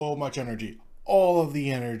So much energy, all of the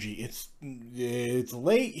energy. It's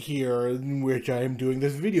late here in which I am doing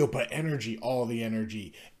this video, but energy, all the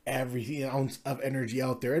energy, every ounce of energy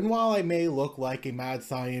out there. And while I may look like a mad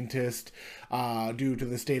scientist due to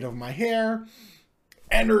the state of my hair,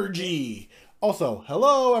 energy. Also,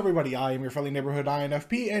 hello everybody, I am your friendly neighborhood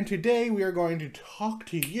INFP, and today we are going to talk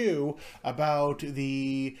to you about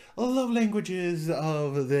the love languages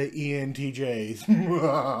of the ENTJs.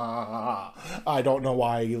 I don't know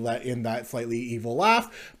why I let in that slightly evil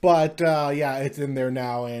laugh, but yeah, it's in there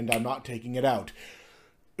now and I'm not taking it out.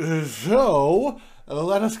 So,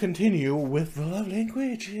 let us continue with the love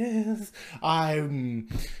languages. I'm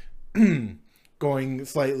going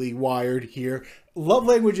slightly wired here. Love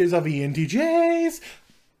languages of ENTJs.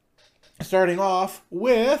 Starting off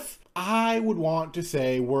with, I would want to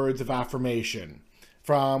say words of affirmation.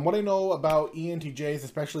 From what I know about ENTJs,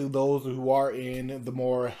 especially those who are in the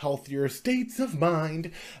more healthier states of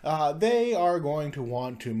mind, they are going to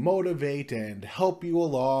want to motivate and help you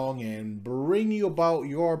along and bring you about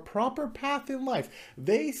your proper path in life.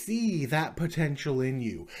 They see that potential in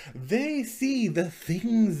you. They see the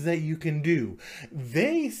things that you can do.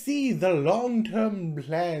 They see the long-term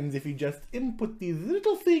plans. If you just input these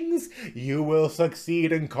little things, you will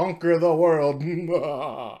succeed and conquer the world.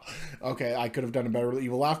 Okay, I could have done a better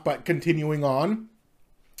evil laugh, but continuing on.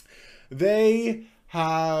 They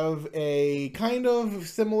have a kind of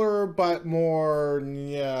similar but more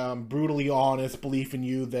brutally honest belief in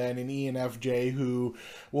you than an ENFJ, who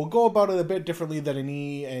will go about it a bit differently than an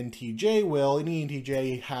ENTJ will. An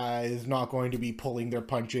ENTJ is not going to be pulling their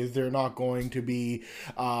punches. They're not going to be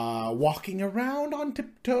walking around on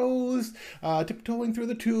tiptoes, tiptoeing through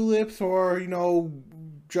the tulips, or, you know,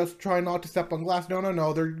 just try not to step on glass.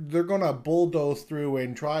 No. They're gonna bulldoze through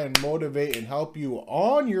and try and motivate and help you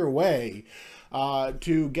on your way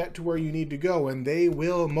to get to where you need to go, and they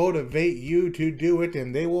will motivate you to do it,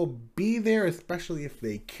 and they will be there, especially if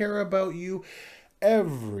they care about you,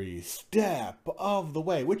 every step of the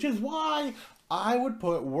way, which is why I would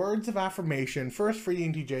put words of affirmation first for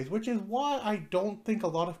ENTJs, which is why I don't think a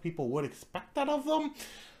lot of people would expect that of them,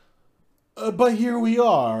 but here we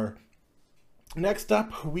are. Next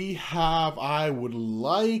up, we have, I would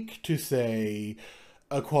like to say,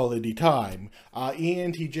 a quality time.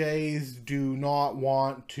 ENTJs do not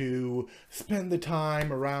want to spend the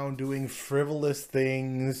time around doing frivolous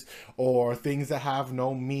things, or things that have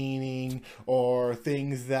no meaning, or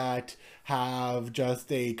things that have just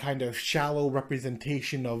a kind of shallow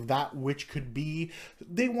representation of that which could be.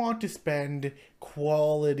 They want to spend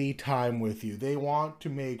quality time with you. They want to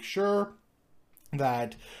make sure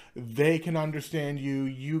that they can understand you,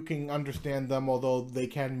 you can understand them, although they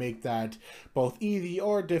can make that both easy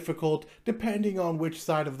or difficult, depending on which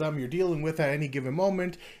side of them you're dealing with at any given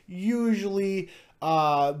moment. Usually,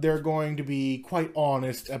 they're going to be quite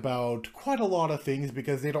honest about quite a lot of things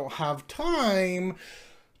because they don't have time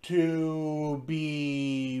to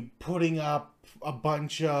be putting up a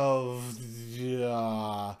bunch of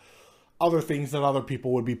other things that other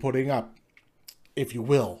people would be putting up, if you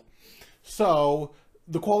will. So,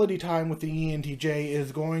 the quality time with the ENTJ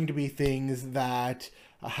is going to be things that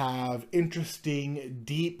have interesting,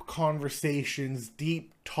 deep conversations,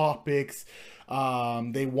 deep topics.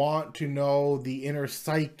 They want to know the inner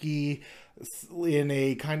psyche in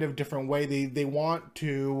a kind of different way. They want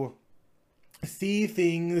to see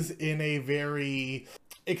things in a very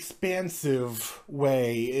expansive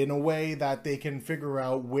way, in a way that they can figure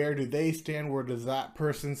out where do they stand, where does that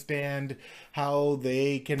person stand, how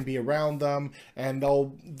they can be around them, and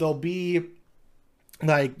they'll be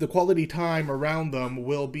like, the quality time around them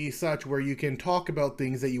will be such where you can talk about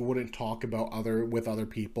things that you wouldn't talk about with other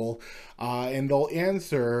people, and they'll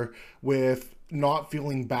answer with not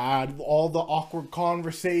feeling bad. All the awkward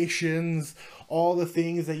conversations, all the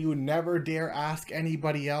things that you would never dare ask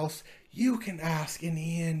anybody else, you can ask an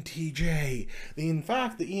ENTJ. In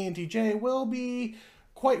fact, the ENTJ will be,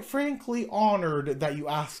 quite frankly, honored that you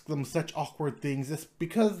ask them such awkward things, just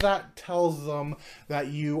because that tells them that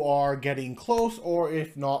you are getting close, or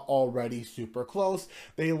if not already super close.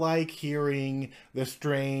 They like hearing the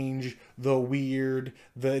strange, the weird,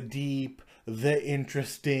 the deep, the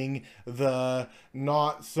interesting, the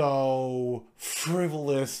not so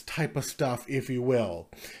frivolous type of stuff, if you will.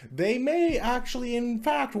 They may actually, in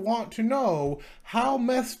fact, want to know how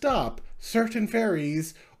messed up certain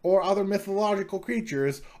fairies or other mythological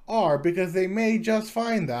creatures are, because they may just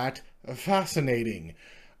find that fascinating.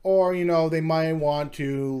 Or, you know, they might want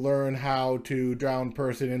to learn how to drown a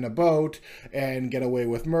person in a boat and get away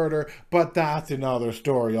with murder, but that's another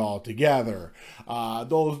story altogether.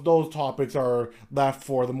 Those topics are left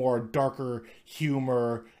for the more darker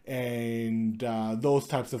humor and those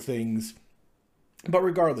types of things. But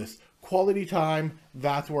regardless, quality time,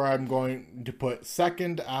 that's where I'm going to put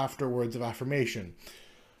second after words of affirmation.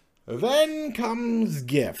 Then comes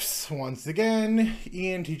gifts. Once again,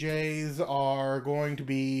 ENTJs are going to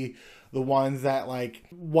be the ones that, like,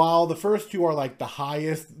 while the first two are like the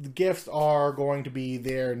highest, the gifts are going to be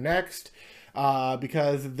there next,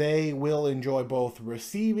 because they will enjoy both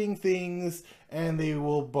receiving things and they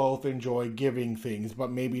will both enjoy giving things,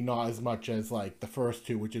 but maybe not as much as like the first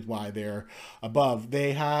two, which is why they're above.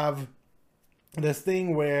 They have this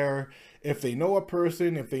thing where if they know a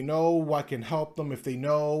person, if they know what can help them, if they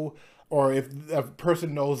know, or if a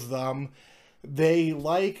person knows them, they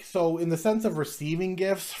like, so in the sense of receiving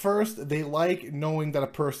gifts first, they like knowing that a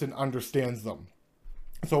person understands them.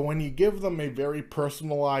 So when you give them a very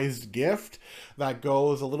personalized gift that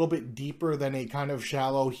goes a little bit deeper than a kind of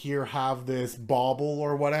shallow, here, have this bauble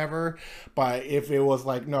or whatever, but if it was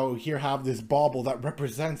like, no, here, have this bauble that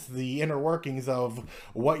represents the inner workings of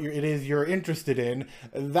what it is you're interested in,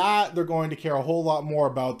 that they're going to care a whole lot more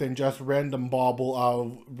about than just random bauble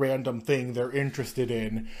of random thing they're interested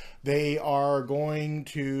in. They are going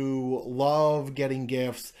to love getting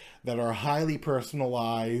gifts that are highly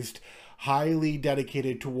personalized, highly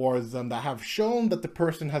dedicated towards them, that have shown that the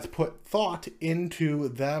person has put thought into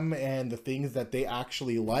them and the things that they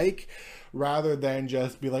actually like, rather than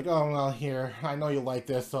just be like, oh, well, here, I know you like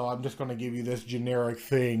this, so I'm just going to give you this generic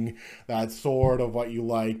thing that's sort of what you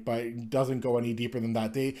like, but it doesn't go any deeper than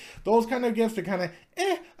that. Those kind of gifts are kind of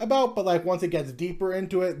about, but like once it gets deeper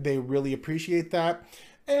into it, they really appreciate that.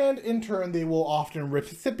 And in turn, they will often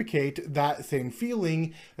reciprocate that same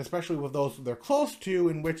feeling, especially with those they're close to,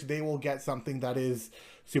 in which they will get something that is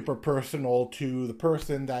super personal to the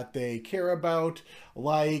person that they care about,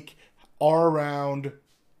 like, are around.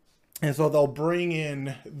 And so they'll bring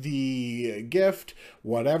in the gift,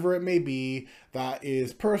 whatever it may be, that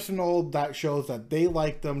is personal, that shows that they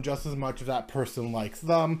like them just as much as that person likes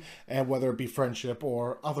them, and whether it be friendship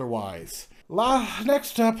or otherwise.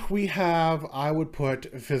 Next up, we have, I would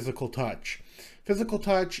put, physical touch. Physical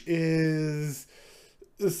touch is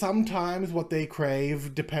sometimes what they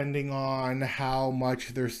crave, depending on how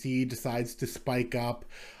much their seed decides to spike up.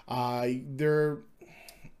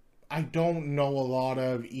 I don't know a lot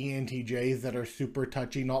of ENTJs that are super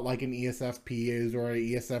touchy, not like an ESFP is or an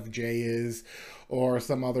ESFJ is or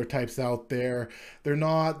some other types out there. They're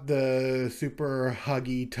not the super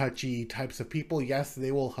huggy, touchy types of people. Yes,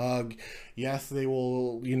 they will hug. Yes, they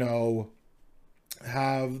will, you know,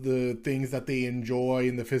 have the things that they enjoy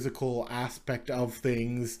in the physical aspect of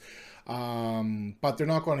things. But they're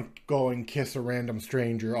not going to go and kiss a random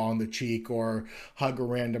stranger on the cheek or hug a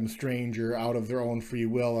random stranger out of their own free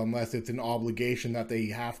will unless it's an obligation that they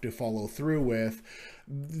have to follow through with.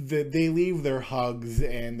 They leave their hugs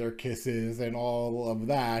and their kisses and all of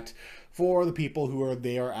that for the people who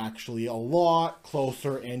they are actually a lot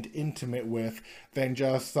closer and intimate with than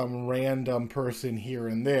just some random person here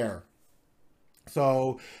and there.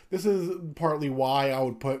 So this is partly why I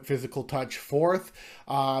would put physical touch fourth.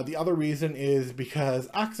 The other reason is because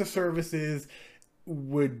acts of services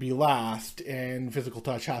would be last and physical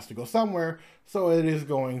touch has to go somewhere, so it is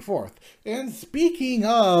going fourth. And speaking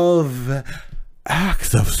of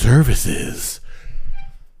acts of services,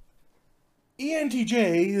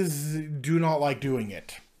 ENTJs do not like doing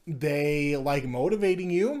it. They like motivating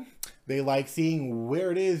you. They like seeing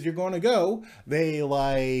where it is you're going to go. They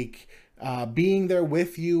like being there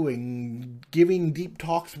with you and giving deep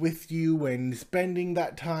talks with you and spending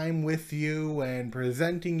that time with you and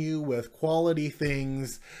presenting you with quality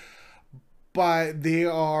things. But they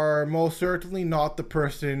are most certainly not the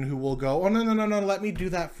person who will go, oh, no, no, no, no, let me do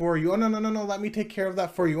that for you. Oh, no, no, no, no, let me take care of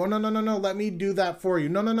that for you. Oh, no, no, no, no, let me do that for you.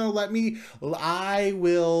 No, no, no, I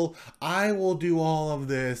will do all of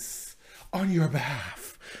this on your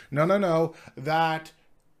behalf. No, no, no, that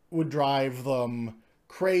would drive them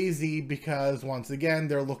crazy because, once again,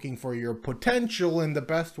 they're looking for your potential, and the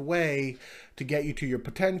best way to get you to your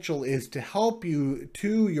potential is to help you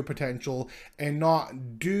to your potential and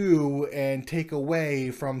not do and take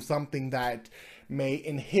away from something that may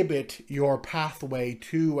inhibit your pathway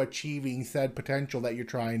to achieving said potential that you're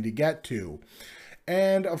trying to get to.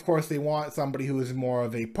 And of course, they want somebody who is more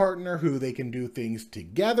of a partner who they can do things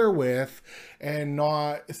together with, and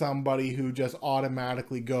not somebody who just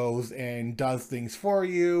automatically goes and does things for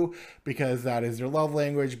you because that is their love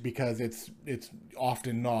language, because it's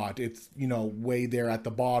often not. It's, you know, way there at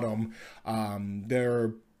the bottom.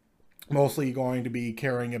 They're mostly going to be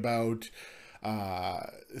caring about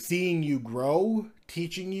seeing you grow,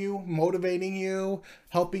 teaching you, motivating you,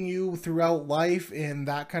 helping you throughout life in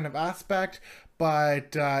that kind of aspect.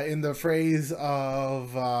 But in the phrase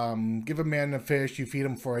of give a man a fish, you feed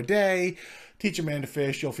him for a day. Teach a man to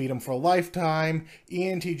fish, you'll feed him for a lifetime.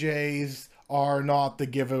 ENTJs are not the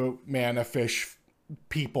give a man a fish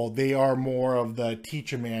people. They are more of the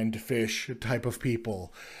teach a man to fish type of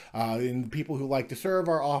people. And people who like to serve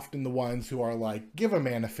are often the ones who are like, give a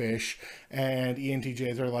man a fish. And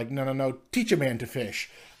ENTJs are like, no, no, no, teach a man to fish.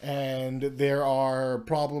 And there are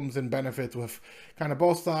problems and benefits with kind of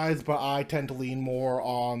both sides, but I tend to lean more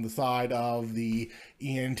on the side of the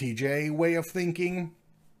ENTJ way of thinking.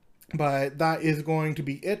 But that is going to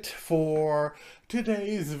be it for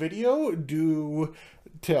today's video. Do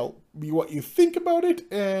tell me what you think about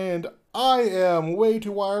it, and I am way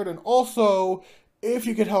too wired. And also, if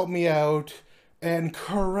you could help me out and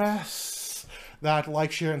caress that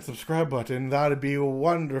like, share, and subscribe button, that'd be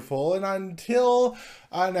wonderful. And until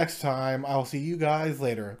next time, I'll see you guys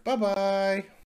later. Bye-bye.